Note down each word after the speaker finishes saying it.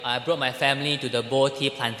I brought my family to the Bo Tea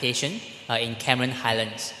Plantation in Cameron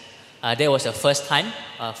Highlands. That was the first time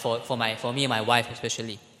for me and my wife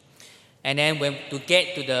especially. And then when to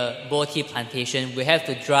get to the Bo Tea Plantation, we have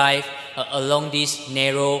to drive along this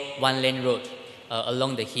narrow one-lane road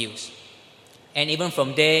along the hills. And even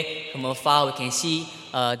from there, from afar, we can see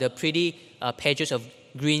the pretty patches of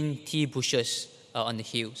green tea bushes on the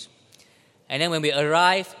hills. And then when we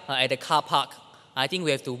arrive at the car park, I think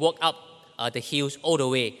we have to walk up the hills all the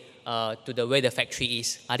way to the where the factory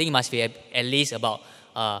is. I think it must be at least about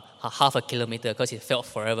half a kilometer because it felt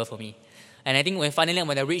forever for me. And I think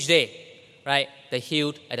when I reached there, right, the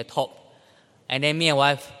hill at the top, and then me and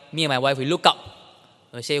my wife, we look up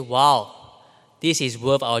and we say, wow, this is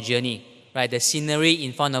worth our journey, right? The scenery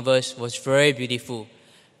in front of us was very beautiful.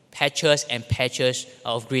 Patches and patches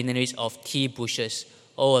of greeneries of tea bushes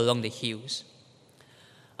all along the hills.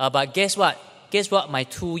 But guess what? Guess what my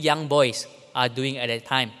two young boys are doing at that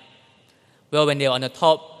time? Well, when they're on the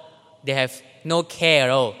top, they have no care at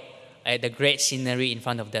all at the great scenery in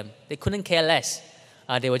front of them. They couldn't care less.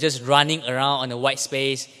 They were just running around on the white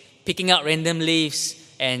space, picking up random leaves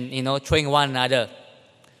and, throwing one another.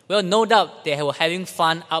 Well, no doubt they were having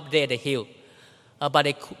fun up there at the hill.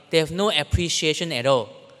 But they have no appreciation at all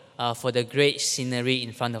for the great scenery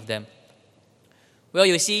in front of them. Well,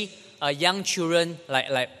 you see, young children,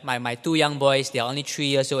 like my two young boys, they are only 3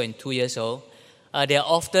 years old and 2 years old. They are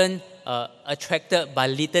often attracted by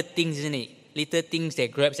little things, isn't it? Little things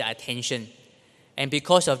that grab their attention. And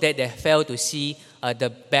because of that, they fail to see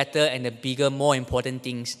the better and the bigger, more important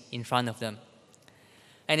things in front of them.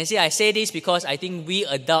 And you see, I say this because I think we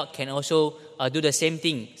adults can also do the same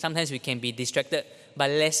thing. Sometimes we can be distracted by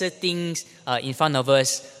lesser things in front of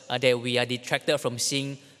us that we are distracted from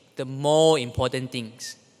seeing the more important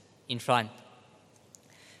things in front.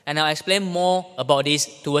 And I'll explain more about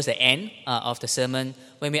this towards the end of the sermon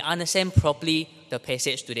when we understand properly the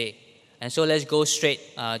passage today. And so let's go straight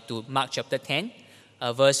to Mark chapter 10,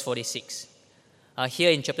 verse 46.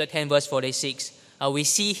 Here in chapter 10, verse 46, we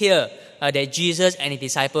see here that Jesus and his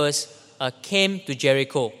disciples came to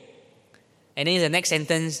Jericho. And then in the next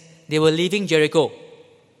sentence, they were leaving Jericho.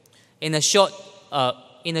 In a short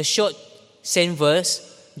same verse,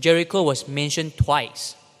 Jericho was mentioned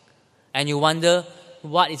twice. And you wonder,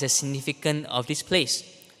 what is the significance of this place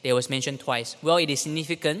that was mentioned twice? Well, it is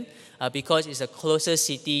significant because it's a closer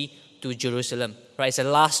city to Jerusalem. Right? It's the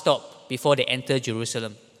last stop before they enter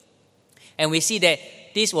Jerusalem. And we see that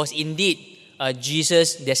this was indeed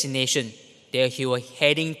Jesus' destination, that he was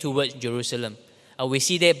heading towards Jerusalem. We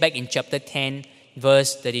see that back in chapter 10,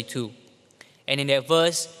 verse 32. And in that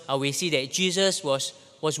verse, we see that Jesus was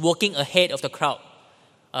walking ahead of the crowd,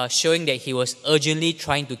 showing that he was urgently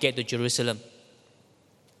trying to get to Jerusalem.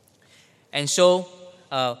 And so,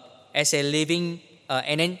 as a living,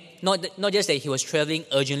 and then not just that he was traveling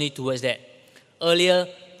urgently towards that. Earlier,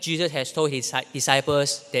 Jesus has told his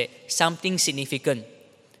disciples that something significant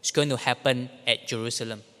is going to happen at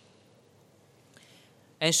Jerusalem.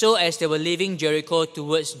 And so, as they were leaving Jericho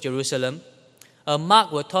towards Jerusalem,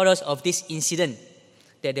 Mark will tell us of this incident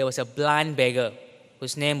that there was a blind beggar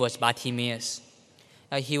whose name was Bartimaeus.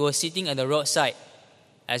 He was sitting at the roadside,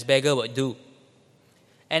 as beggar would do.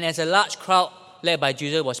 And as a large crowd led by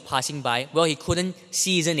Jesus was passing by, well, he couldn't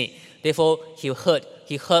see, isn't it? Therefore, he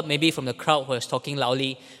heard maybe from the crowd who was talking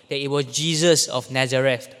loudly that it was Jesus of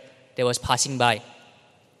Nazareth that was passing by.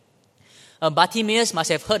 Bartimaeus must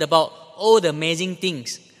have heard about all the amazing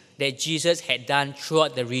things that Jesus had done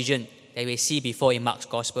throughout the region that we see before in Mark's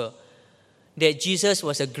Gospel. That Jesus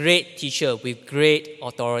was a great teacher with great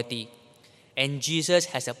authority. And Jesus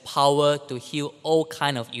has the power to heal all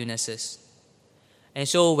kinds of illnesses. And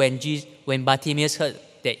so when Bartimaeus heard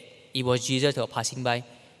that it was Jesus that was passing by,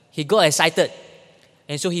 he got excited.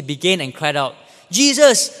 And so he began and cried out,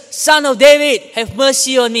 "Jesus, Son of David, have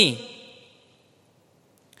mercy on me."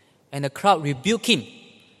 And the crowd rebuked him,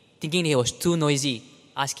 thinking he was too noisy,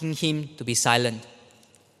 asking him to be silent.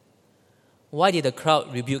 Why did the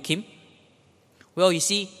crowd rebuke him? Well, you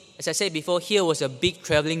see, as I said before, here was a big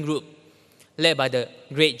traveling group led by the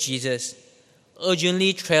great Jesus,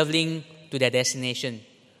 urgently traveling to their destination.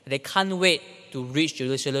 They can't wait to reach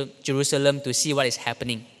Jerusalem to see what is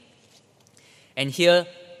happening. And here,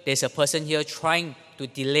 there's a person here trying to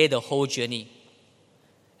delay the whole journey.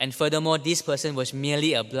 And furthermore, this person was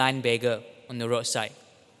merely a blind beggar on the roadside.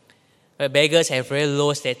 But beggars have very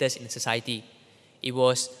low status in society. It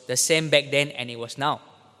was the same back then and it was now.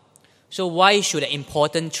 So why should an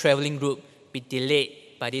important traveling group be delayed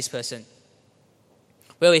by this person?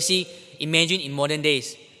 Well, you see, imagine in modern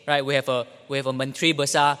days, right? We have a Menteri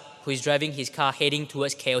Besar who is driving his car heading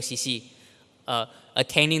towards KLCC.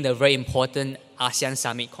 attending the very important ASEAN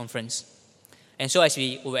Summit Conference. And so as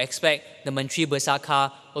we would expect, the Menteri Besar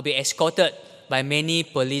car will be escorted by many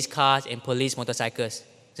police cars and police motorcycles,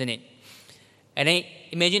 isn't it? And then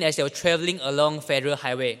imagine as they were traveling along Federal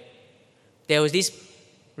Highway, there was this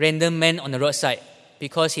random man on the roadside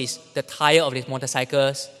because the tire of his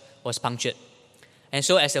motorcycle was punctured. And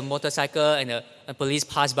so as the motorcycle and the police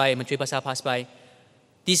passed by, Menteri Besar passed by,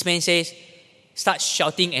 this man starts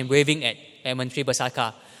shouting and waving at Menteri Besar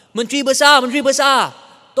car. Menteri Besar,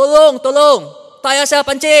 tolong, tayar saya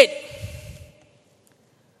pancit.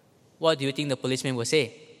 What do you think the policeman will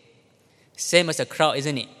say? Same as the crowd,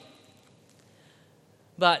 isn't it?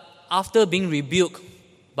 But after being rebuked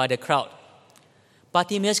by the crowd,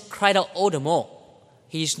 Bartimaeus cried out all the more.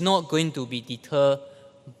 He is not going to be deterred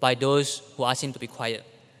by those who asked him to be quiet.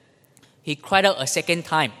 He cried out a second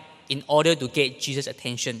time in order to get Jesus'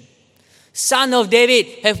 attention. Son of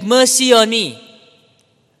David, have mercy on me.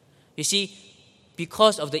 You see,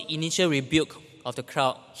 because of the initial rebuke of the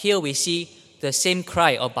crowd, here we see the same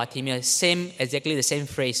cry of Bartimaeus, exactly the same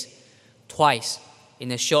phrase, twice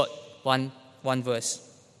in a short one verse.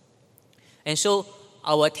 And so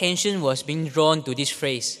our attention was being drawn to this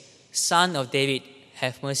phrase, Son of David,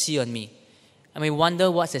 have mercy on me. And we wonder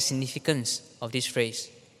what's the significance of this phrase.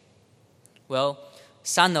 Well,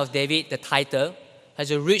 Son of David, the title, has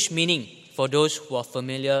a rich meaning for those who are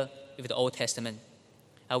familiar with the Old Testament.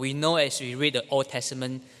 We know as we read the Old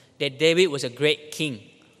Testament that David was a great king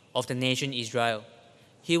of the nation Israel.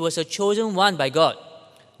 He was a chosen one by God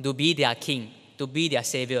to be their king, to be their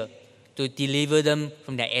savior, to deliver them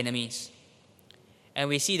from their enemies. And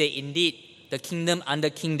we see that indeed the kingdom under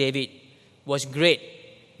King David was great,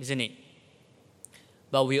 isn't it?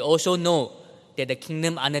 But we also know that the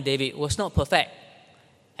kingdom under David was not perfect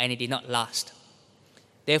and it did not last.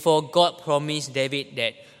 Therefore, God promised David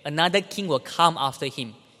that another king will come after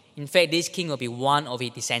him. In fact, this king will be one of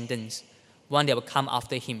his descendants, one that will come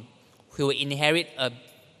after him, who will inherit a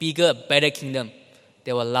bigger, better kingdom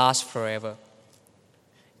that will last forever.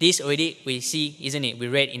 This already we see, isn't it? We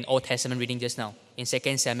read in Old Testament reading just now, in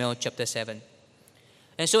 2 Samuel chapter 7.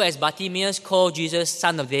 And so as Bartimaeus called Jesus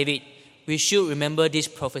Son of David, we should remember this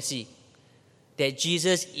prophecy, that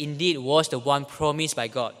Jesus indeed was the one promised by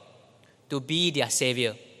God to be their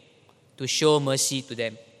savior, to show mercy to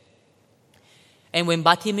them. And when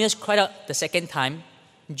Bartimaeus cried out the second time,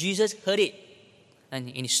 Jesus heard it and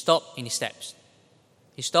he stopped in his steps.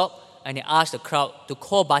 He stopped and he asked the crowd to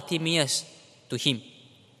call Bartimaeus to him.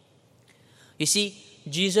 You see,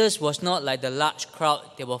 Jesus was not like the large crowd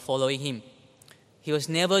that were following him. He was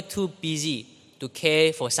never too busy to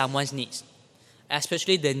care for someone's needs,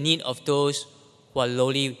 especially the need of those who are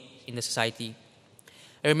lowly in the society.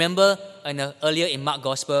 I remember earlier in Mark's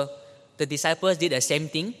Gospel, the disciples did the same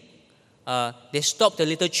thing. They stopped the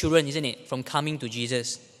little children, isn't it, from coming to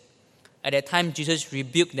Jesus. At that time, Jesus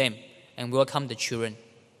rebuked them and welcomed the children.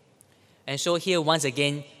 And so here, once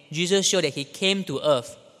again, Jesus showed that he came to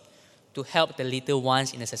earth to help the little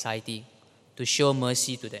ones in the society, to show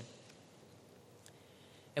mercy to them.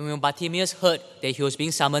 And when Bartimaeus heard that he was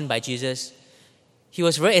being summoned by Jesus, he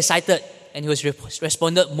was very excited and he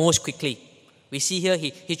responded most quickly. We see here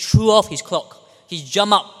he threw off his cloak, he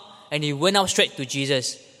jumped up and he went out straight to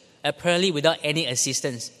Jesus, apparently without any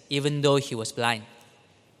assistance, even though he was blind.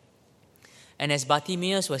 And as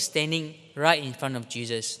Bartimaeus was standing right in front of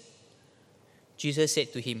Jesus, Jesus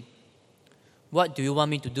said to him, "What do you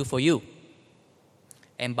want me to do for you?"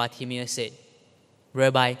 And Bartimaeus said,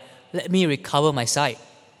 "Rabbi, let me recover my sight."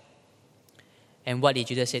 And what did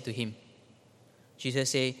Jesus say to him? Jesus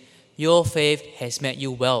said, "Your faith has made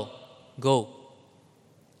you well. Go."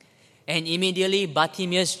 And immediately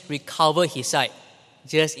Bartimaeus recovered his sight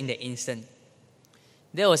just in the instant.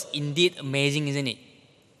 That was indeed amazing, isn't it?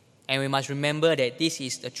 And we must remember that this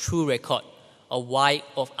is the true record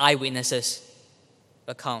of eyewitnesses'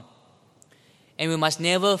 account. And we must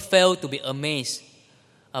never fail to be amazed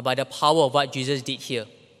by the power of what Jesus did here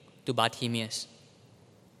to Bartimaeus.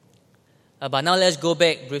 But now let's go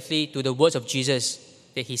back briefly to the words of Jesus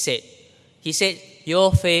that he said. He said,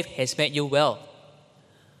 "Your faith has made you well."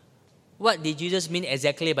 What did Jesus mean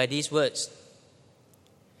exactly by these words?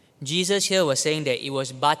 Jesus here was saying that it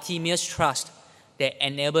was Bartimaeus' trust that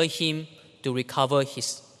enabled him to recover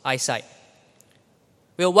his eyesight.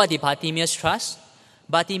 Well, what did Bartimaeus trust?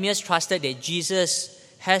 Bartimaeus trusted that Jesus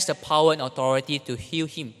has the power and authority to heal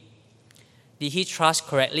him. Did he trust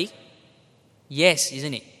correctly? Yes,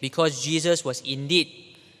 isn't it? Because Jesus was indeed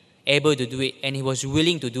able to do it and he was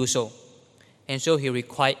willing to do so. And so he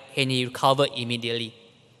recovered immediately.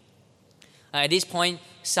 At this point,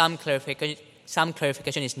 some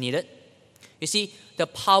clarification is needed. You see, the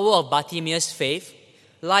power of Bartimaeus' faith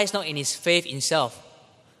lies not in his faith himself,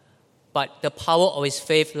 but the power of his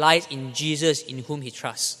faith lies in Jesus in whom he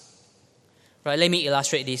trusts. Right, let me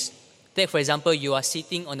illustrate this. Take, for example, you are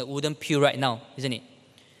sitting on a wooden pew right now, isn't it?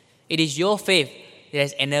 It is your faith that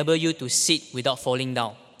has enabled you to sit without falling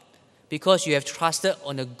down, because you have trusted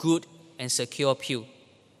on a good and secure pew,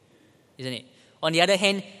 isn't it? On the other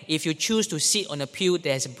hand, if you choose to sit on a pew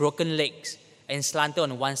that has broken legs and slanted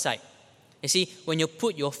on one side, you see, when you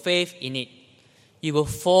put your faith in it, you will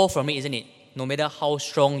fall from it, isn't it? No matter how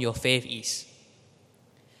strong your faith is.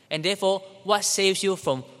 And therefore, what saves you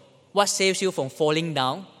from falling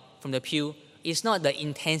down from the pew is not the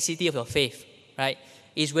intensity of your faith, right?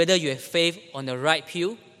 It's whether you have faith on the right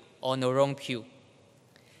pew or on the wrong pew.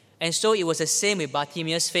 And so it was the same with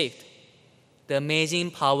Bartimaeus' faith. The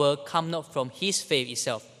amazing power comes not from his faith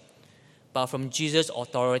itself, but from Jesus'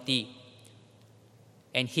 authority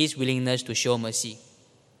and his willingness to show mercy.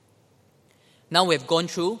 Now we've gone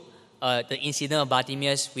through the incident of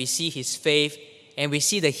Bartimaeus. We see his faith and we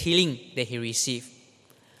see the healing that he received.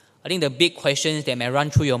 I think the big questions that may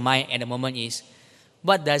run through your mind at the moment is,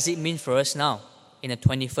 what does it mean for us now in the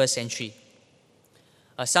 21st century?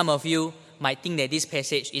 Some of you might think that this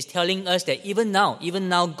passage is telling us that even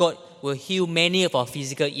now, God will heal many of our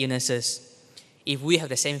physical illnesses if we have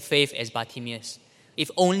the same faith as Bartimaeus. If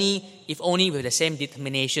only with the same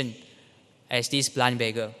determination as this blind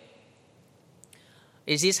beggar.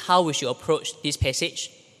 Is this how we should approach this passage?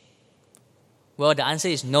 Well, the answer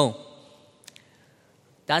is no.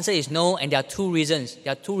 The answer is no, and there are two reasons.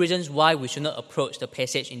 There are two reasons why we should not approach the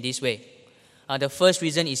passage in this way. The first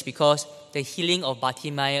reason is because the healing of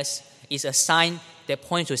Bartimaeus is a sign that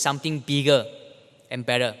points to something bigger and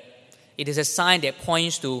better. It is a sign that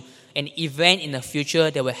points to an event in the future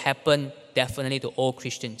that will happen definitely to all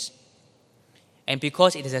Christians. And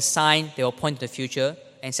because it is a sign that will point to the future,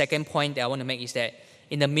 and second point that I want to make is that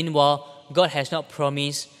in the meanwhile, God has not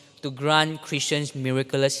promised to grant Christians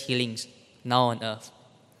miraculous healings now on earth.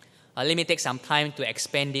 Let me take some time to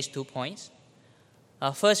expand these 2 points.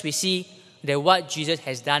 First, we see that what Jesus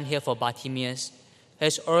has done here for Bartimaeus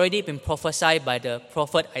has already been prophesied by the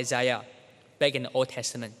prophet Isaiah back in the Old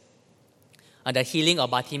Testament. The healing of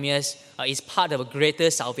Bartimaeus is part of a greater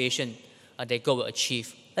salvation that God will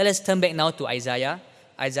achieve. Let us turn back now to Isaiah.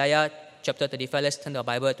 Isaiah chapter 35. Let's turn the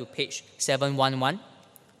Bible to page 711.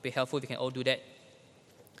 Be helpful if we can all do that.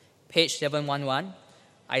 Page 711,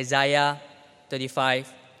 Isaiah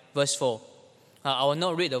 35, verse 4. I will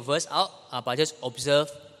not read the verse out, but just observe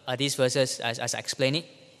these verses as I explain it.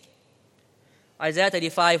 Isaiah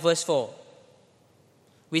 35, verse 4.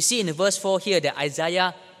 We see in verse 4 here that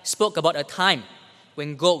Isaiah spoke about a time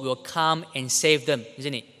when God will come and save them,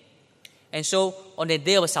 isn't it? And so, on the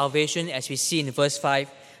day of salvation, as we see in verse 5,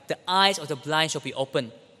 the eyes of the blind shall be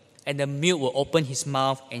opened, and the mute will open his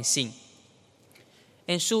mouth and sing.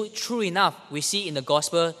 And so, true enough, we see in the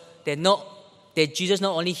gospel that Jesus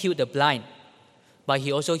not only healed the blind, but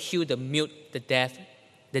he also healed the mute, the deaf,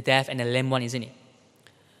 and the lame one, isn't it?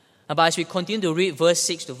 But as we continue to read verse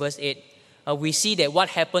 6 to verse 8, we see that what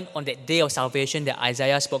happened on that day of salvation that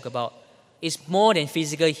Isaiah spoke about is more than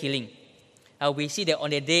physical healing. We see that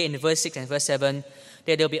on that day in verse 6 and verse 7,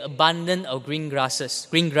 that there will be abundance of green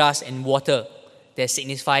grass and water that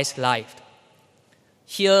signifies life.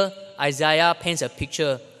 Here, Isaiah paints a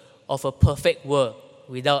picture of a perfect world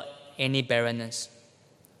without any barrenness.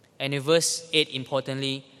 And in verse 8,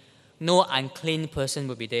 importantly, no unclean person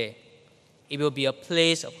will be there. It will be a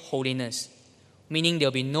place of holiness, meaning there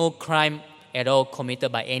will be no crime at all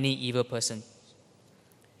committed by any evil person.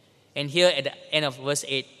 And here at the end of verse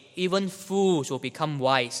 8, even fools will become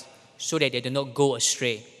wise so that they do not go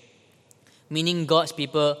astray. Meaning God's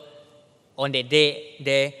people on that day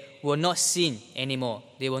there will not sin anymore.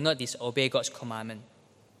 They will not disobey God's commandment.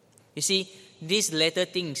 You see, these latter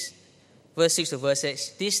things, verse 6 to verse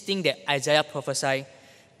 6, these things that Isaiah prophesied,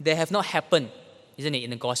 they have not happened, isn't it, in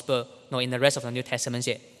the gospel, nor in the rest of the New Testament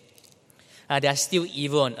yet. There are still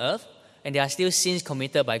evil on earth, and there are still sins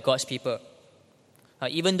committed by God's people.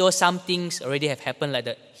 Even though some things already have happened, like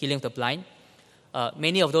the healing of the blind,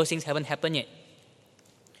 many of those things haven't happened yet.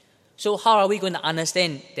 So how are we going to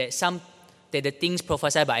understand that the things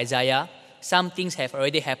prophesied by Isaiah, some things have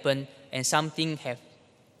already happened, and some things have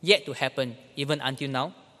yet to happen, even until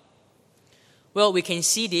now? Well, we can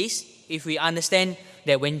see this if we understand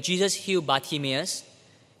that when Jesus healed Bartimaeus,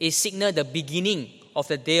 it signaled the beginning of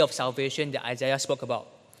the day of salvation that Isaiah spoke about.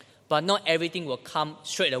 But not everything will come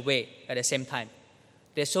straight away at the same time.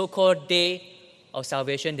 The so-called day of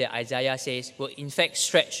salvation that Isaiah says will in fact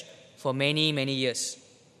stretch for many, many years.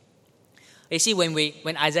 You see,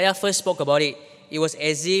 when Isaiah first spoke about it, it was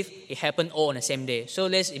as if it happened all on the same day. So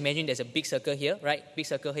let's imagine there's a big circle here, right? Big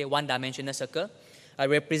circle here, one-dimensional circle.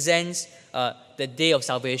 Represents the day of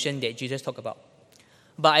salvation that Jesus talked about.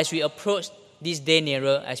 But as we approach this day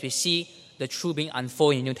nearer, as we see the truth being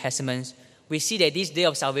unfolded in the New Testament, we see that this day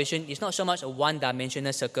of salvation is not so much a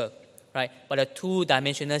one-dimensional circle, right? But a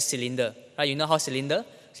two-dimensional cylinder, right? You know how cylinder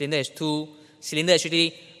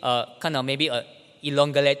actually kind of maybe a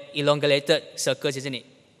elongated circles, isn't it?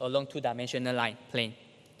 Along two-dimensional line, plane.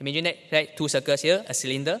 Imagine that, right? Two circles here, a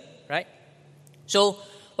cylinder, right? So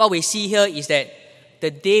what we see here is that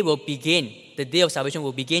the day of salvation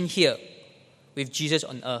will begin here with Jesus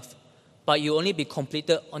on earth. But you will only be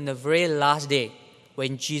completed on the very last day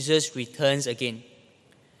when Jesus returns again.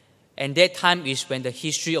 And that time is when the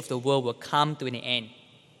history of the world will come to an end.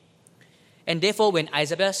 And therefore, when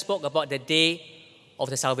Isaiah spoke about the day of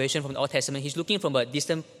the salvation from the Old Testament, he's looking from a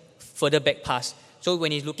distant, further back past. So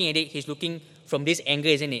when he's looking at it, he's looking from this angle,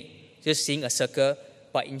 isn't it? Just seeing a circle.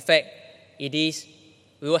 But in fact, it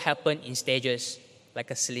will happen in stages, like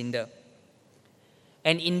a cylinder.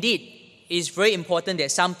 And indeed, it is very important that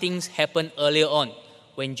some things happened earlier on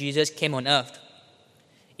when Jesus came on earth.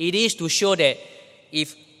 It is to show that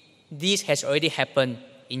if this has already happened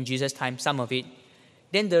in Jesus' time, some of it,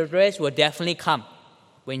 then the rest will definitely come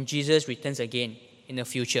when Jesus returns again in the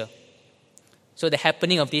future. So the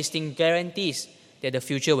happening of these things guarantees that the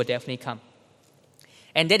future will definitely come.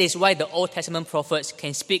 And that is why the Old Testament prophets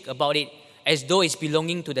can speak about it as though it's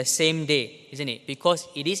belonging to the same day, isn't it? Because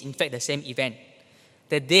it is in fact the same event.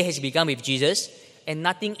 The day has begun with Jesus, and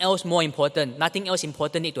nothing else important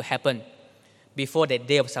need to happen before that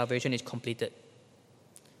day of salvation is completed.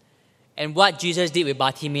 And what Jesus did with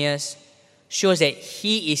Bartimaeus shows that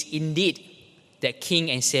he is indeed that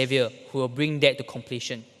King and Savior who will bring that to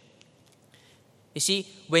completion. You see,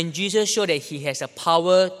 when Jesus showed that he has a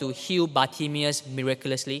power to heal Bartimaeus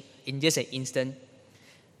miraculously in just an instant,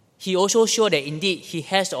 he also showed that indeed he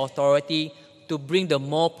has the authority to bring the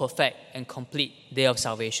more perfect and complete day of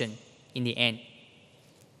salvation in the end.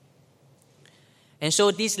 And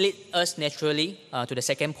so this leads us naturally to the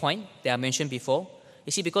second point that I mentioned before.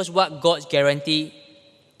 You see, because what God's guarantee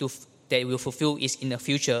that will fulfill is in the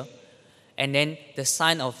future, and then the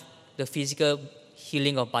sign of the physical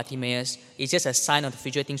healing of Bartimaeus is just a sign of the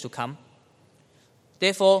future things to come.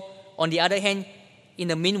 Therefore, on the other hand, in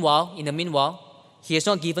the meanwhile, he has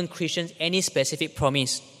not given Christians any specific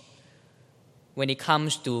promise when it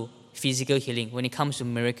comes to physical healing, when it comes to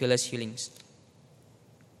miraculous healings.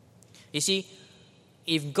 You see,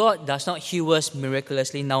 if God does not heal us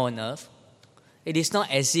miraculously now on earth, it is not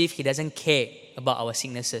as if he doesn't care about our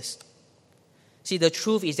sicknesses. See, the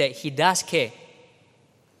truth is that he does care.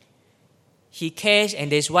 He cares,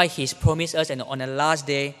 and that's why he's promised us, and on the last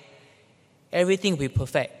day, everything will be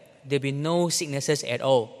perfect. There will be no sicknesses at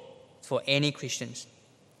all for any Christians.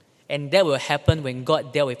 And that will happen when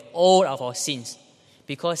God dealt with all of our sins,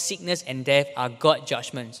 because sickness and death are God's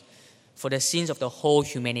judgments for the sins of the whole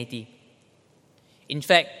humanity. In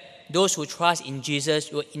fact, those who trust in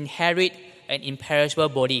Jesus will inherit an imperishable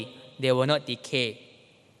body that will not decay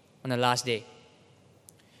on the last day.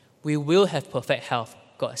 We will have perfect health,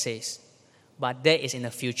 God says, but that is in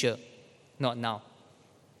the future, not now.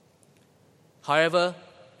 However,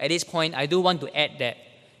 at this point, I do want to add that,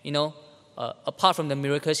 apart from the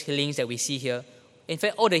miraculous healings that we see here, in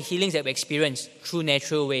fact, all the healings that we experience through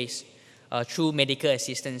natural ways, through medical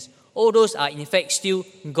assistance, all those are in fact still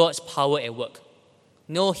God's power at work.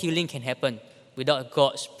 No healing can happen without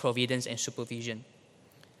God's providence and supervision.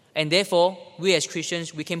 And therefore, we as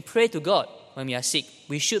Christians, we can pray to God when we are sick.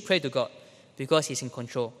 We should pray to God because He's in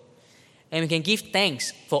control. And we can give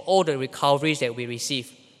thanks for all the recoveries that we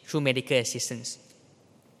receive through medical assistance.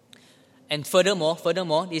 And furthermore,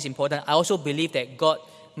 this is important, I also believe that God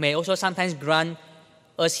may also sometimes grant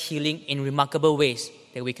us healing in remarkable ways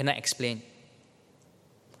that we cannot explain.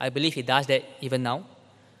 I believe He does that even now.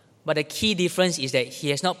 But the key difference is that He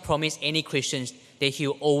has not promised any Christians that He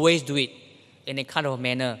will always do it in a kind of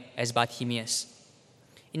manner as Bartimaeus.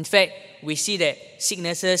 In fact, we see that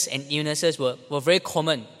sicknesses and illnesses were very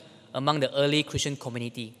common among the early Christian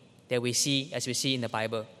community that we see in the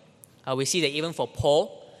Bible. We see that even for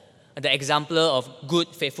Paul, the exemplar of good,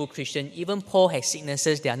 faithful Christian, even Paul has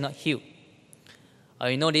sicknesses that are not healed.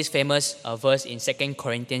 You know this famous verse in 2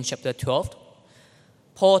 Corinthians chapter 12?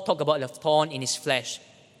 Paul talked about the thorn in his flesh,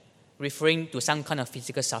 referring to some kind of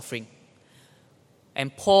physical suffering.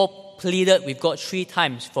 And Paul pleaded with God 3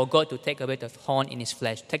 times for God to take away the thorn in his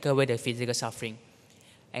flesh, take away the physical suffering.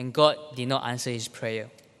 And God did not answer his prayer.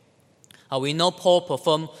 We know Paul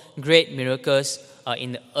performed great miracles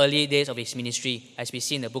in the early days of his ministry, as we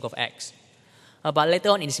see in the book of Acts. But later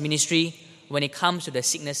on in his ministry, when it comes to the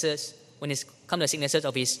sicknesses,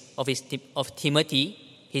 of Timothy,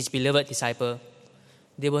 his beloved disciple,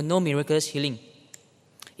 there were no miraculous healing.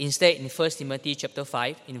 Instead, in 1 Timothy chapter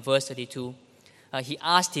 5, in verse 32, he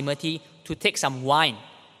asked Timothy to take some wine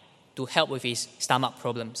to help with his stomach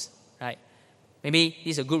problems. Right? Maybe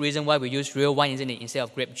this is a good reason why we use real wine, isn't it, instead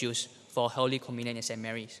of grape juice for Holy Communion at St.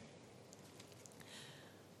 Mary's.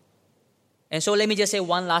 And so let me just say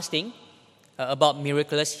one last thing about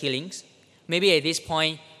miraculous healings. Maybe at this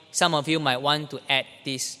point, some of you might want to add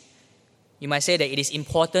this. You might say that it is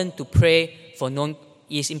important to pray for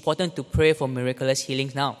miraculous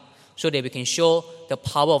healings now, so that we can show the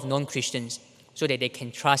power of non-Christians, so that they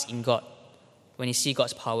can trust in God when they see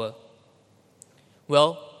God's power.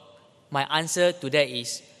 Well, my answer to that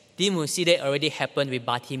is, didn't we see that already happened with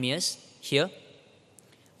Bartimaeus here?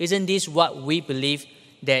 Isn't this what we believe,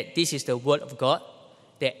 that this is the word of God,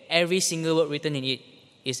 that every single word written in it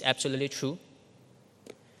is absolutely true?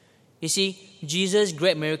 You see, Jesus'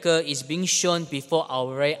 great miracle is being shown before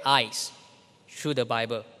our very eyes through the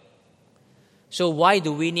Bible. So why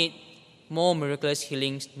do we need more miraculous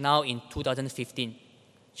healings now in 2015?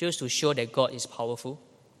 Just to show that God is powerful?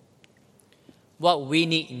 What we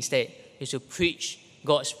need instead is to preach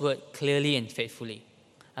God's word clearly and faithfully,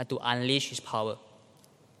 and to unleash His power.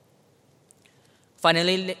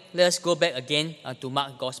 Finally, let's go back again to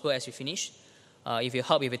Mark's Gospel as we finish. If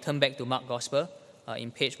you turn back to Mark's Gospel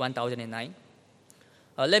in page 1009.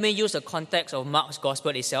 Let me use the context of Mark's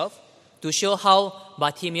Gospel itself to show how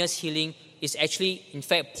Bartimaeus' healing is actually, in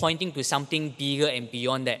fact, pointing to something bigger and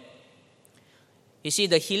beyond that. You see,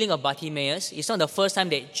 the healing of Bartimaeus is not the first time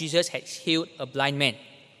that Jesus had healed a blind man.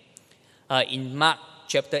 In Mark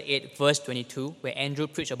chapter 8, verse 22, where Andrew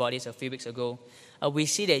preached about this a few weeks ago, we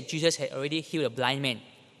see that Jesus had already healed a blind man.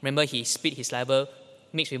 Remember, he spit his saliva,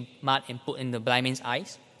 mixed with mud, and put in the blind man's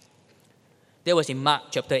eyes? That was in Mark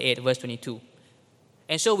chapter 8, verse 22.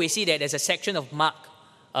 And so we see that there's a section of Mark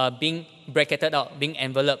being bracketed out, being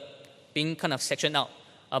enveloped, being kind of sectioned out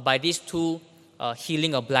by these two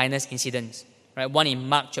healing of blindness incidents. Right? One in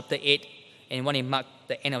Mark chapter 8 and one in Mark,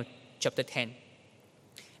 the end of chapter 10.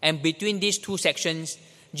 And between these two sections,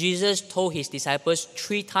 Jesus told his disciples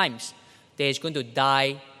 3 times that he's going to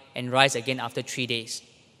die and rise again after 3 days.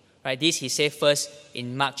 Right? This he said first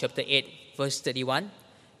in Mark chapter 8, verse 31,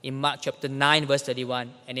 in Mark chapter 9, verse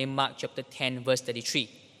 31, and in Mark chapter 10, verse 33.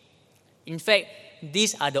 In fact,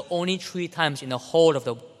 these are the only 3 times in the whole of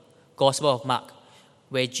the Gospel of Mark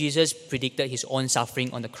where Jesus predicted his own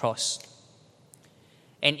suffering on the cross.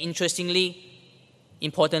 And importantly,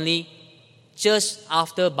 just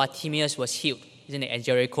after Bartimaeus was healed, isn't it, at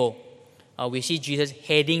Jericho, we see Jesus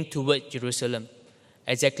heading towards Jerusalem,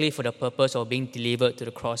 exactly for the purpose of being delivered to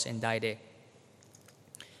the cross and die there.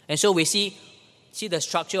 And so we see the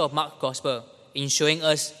structure of Mark's Gospel in showing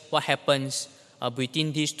us what happens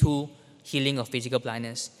between these two healing of physical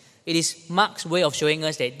blindness. It is Mark's way of showing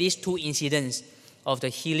us that these 2 incidents of the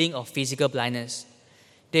healing of physical blindness,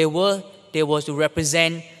 they was to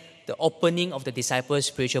represent the opening of the disciples'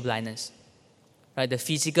 spiritual blindness. Right? The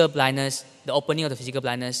physical blindness, the opening of the physical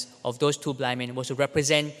blindness of those 2 blind men was to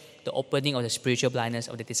represent the opening of the spiritual blindness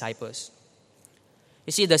of the disciples.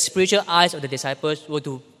 You see, the spiritual eyes of the disciples were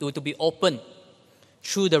to be opened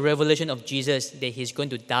through the revelation of Jesus that he's going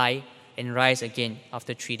to die and rise again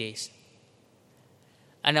after 3 days.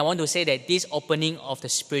 And I want to say that this opening of the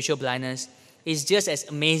spiritual blindness is just as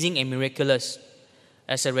amazing and miraculous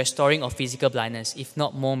as a restoring of physical blindness, if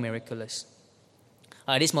not more miraculous.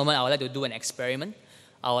 At this moment, I would like to do an experiment.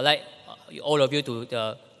 I would like all of you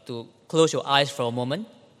to close your eyes for a moment.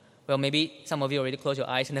 Well, maybe some of you already closed your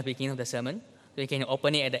eyes in the beginning of the sermon, so you can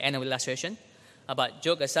open it at the end of the illustration. But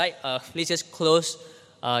joke aside, please just close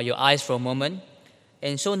your eyes for a moment.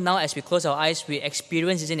 And so now as we close our eyes, we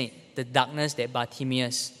experience, isn't it, the darkness that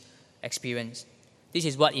Bartimaeus experienced. This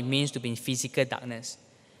is what it means to be in physical darkness.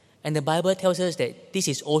 And the Bible tells us that this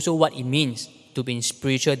is also what it means to be in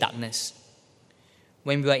spiritual darkness.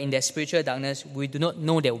 When we are in that spiritual darkness, we do not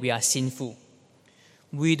know that we are sinful.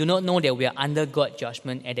 We do not know that we are under God's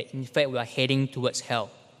judgment and that in fact we are heading towards hell.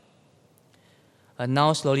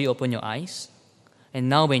 Now slowly open your eyes. And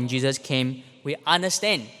now when Jesus came, we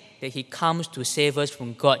understand that he comes to save us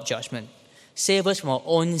from God's judgment, save us from our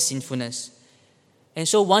own sinfulness. And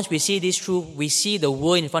so once we see this truth, we see the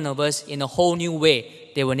world in front of us in a whole new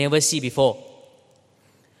way that we'll never see before.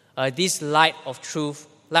 This light of truth,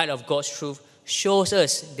 light of God's truth, shows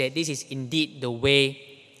us that this is indeed the way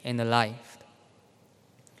and the life.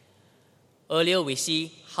 Earlier, we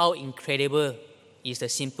see how incredible is the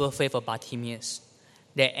simple faith of Bartimaeus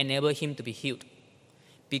that enabled him to be healed,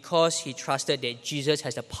 because he trusted that Jesus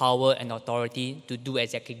has the power and authority to do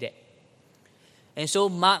exactly that. And so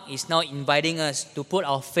Mark is now inviting us to put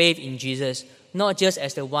our faith in Jesus, not just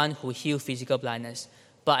as the one who healed physical blindness,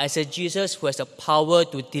 but as a Jesus who has the power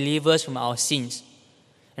to deliver us from our sins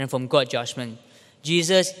and from God's judgment.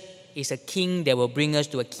 Jesus is a king that will bring us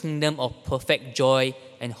to a kingdom of perfect joy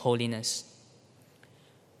and holiness.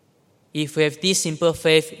 If we have this simple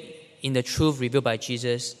faith in the truth revealed by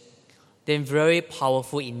Jesus, then very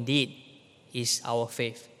powerful indeed is our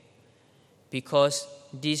faith, because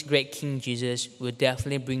this great King Jesus will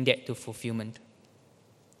definitely bring that to fulfillment.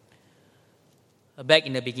 Back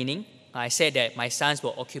in the beginning, I said that my sons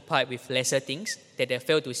were occupied with lesser things, that they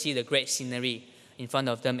failed to see the great scenery in front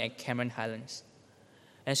of them at Cameron Highlands.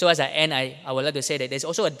 And so as I end, I would like to say that there's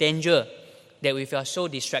also a danger that if we are so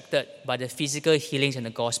distracted by the physical healings and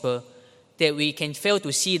the gospel, that we can fail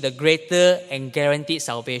to see the greater and guaranteed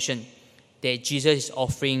salvation that Jesus is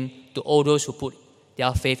offering to all those who put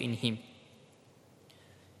their faith in Him.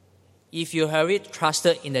 If you have already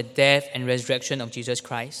trusted in the death and resurrection of Jesus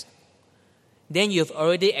Christ, then you have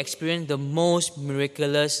already experienced the most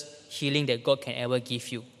miraculous healing that God can ever give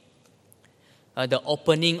you. The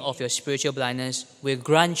opening of your spiritual blindness will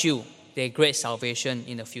grant you the great salvation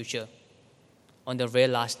in the future, on the very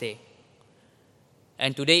last day.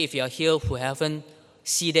 And today, if you are here who haven't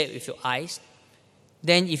seen that with your eyes,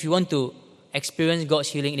 then if you want to experience God's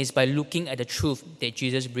healing, it is by looking at the truth that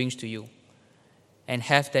Jesus brings to you and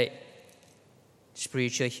have that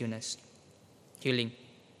spiritual healing.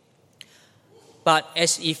 But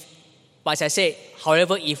as I said,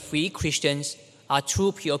 however, if we Christians are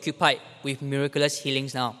too preoccupied with miraculous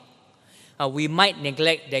healings now, we might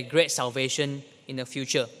neglect that great salvation in the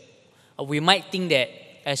future. We might think that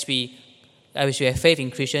as we have faith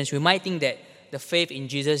in Christians, we might think that the faith in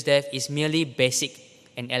Jesus' death is merely basic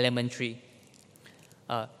and elementary.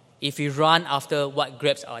 If we run after what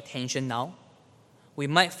grabs our attention now, we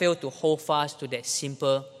might fail to hold fast to that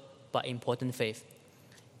simple but important faith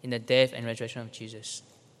in the death and resurrection of Jesus.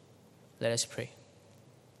 Let us pray.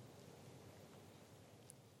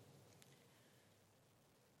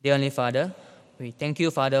 Dear Heavenly Father, we thank you,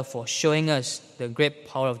 Father, for showing us the great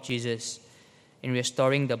power of Jesus in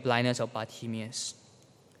restoring the blindness of Bartimaeus.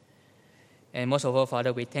 And most of all,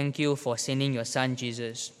 Father, we thank you for sending your Son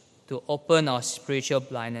Jesus to open our spiritual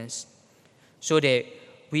blindness so that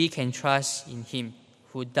we can trust in Him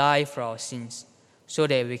who died for our sins, so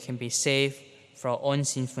that we can be saved from our own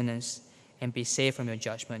sinfulness and be saved from your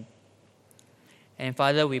judgment. And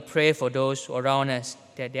Father, we pray for those around us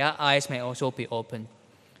that their eyes may also be opened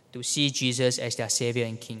to see Jesus as their Savior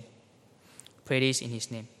and King. Pray this in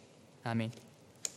His name. Amen.